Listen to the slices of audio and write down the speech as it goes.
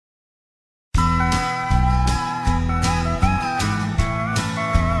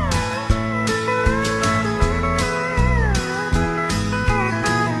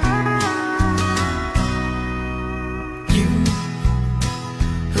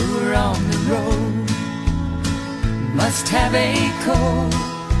must have a code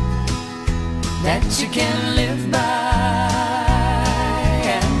that you can live by,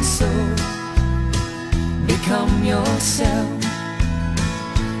 and so become yourself,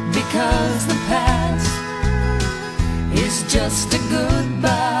 because the past is just a goodbye.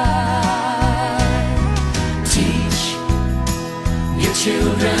 Teach your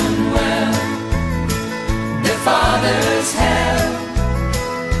children well, their father's help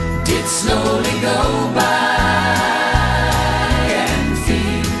did slowly go by, and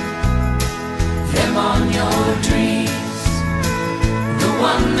feed them on your dreams, the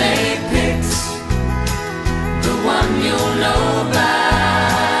one they picked, the one you'll know by.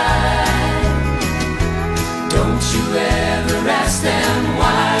 Don't you ever ask them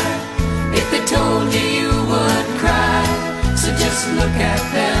why, if they told you you would cry. So just look at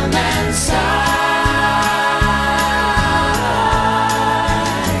them and sigh,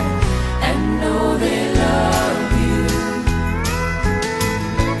 and know they love you.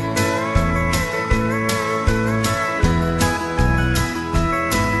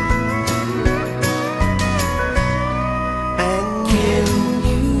 And you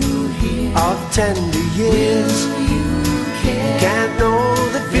of tender years can't know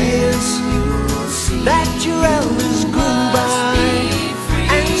the fears that your elders grew by,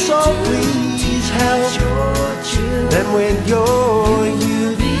 and so please help them with your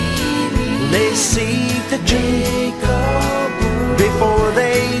youth. They seek the truth before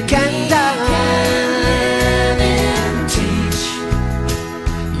they can die. And teach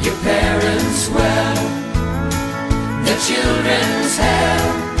your parents well, the children's hell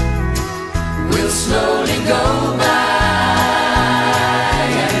will slowly go by,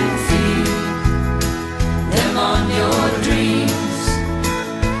 and feed them on your dreams,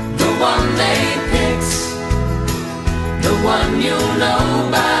 the one they picked, the one you'll know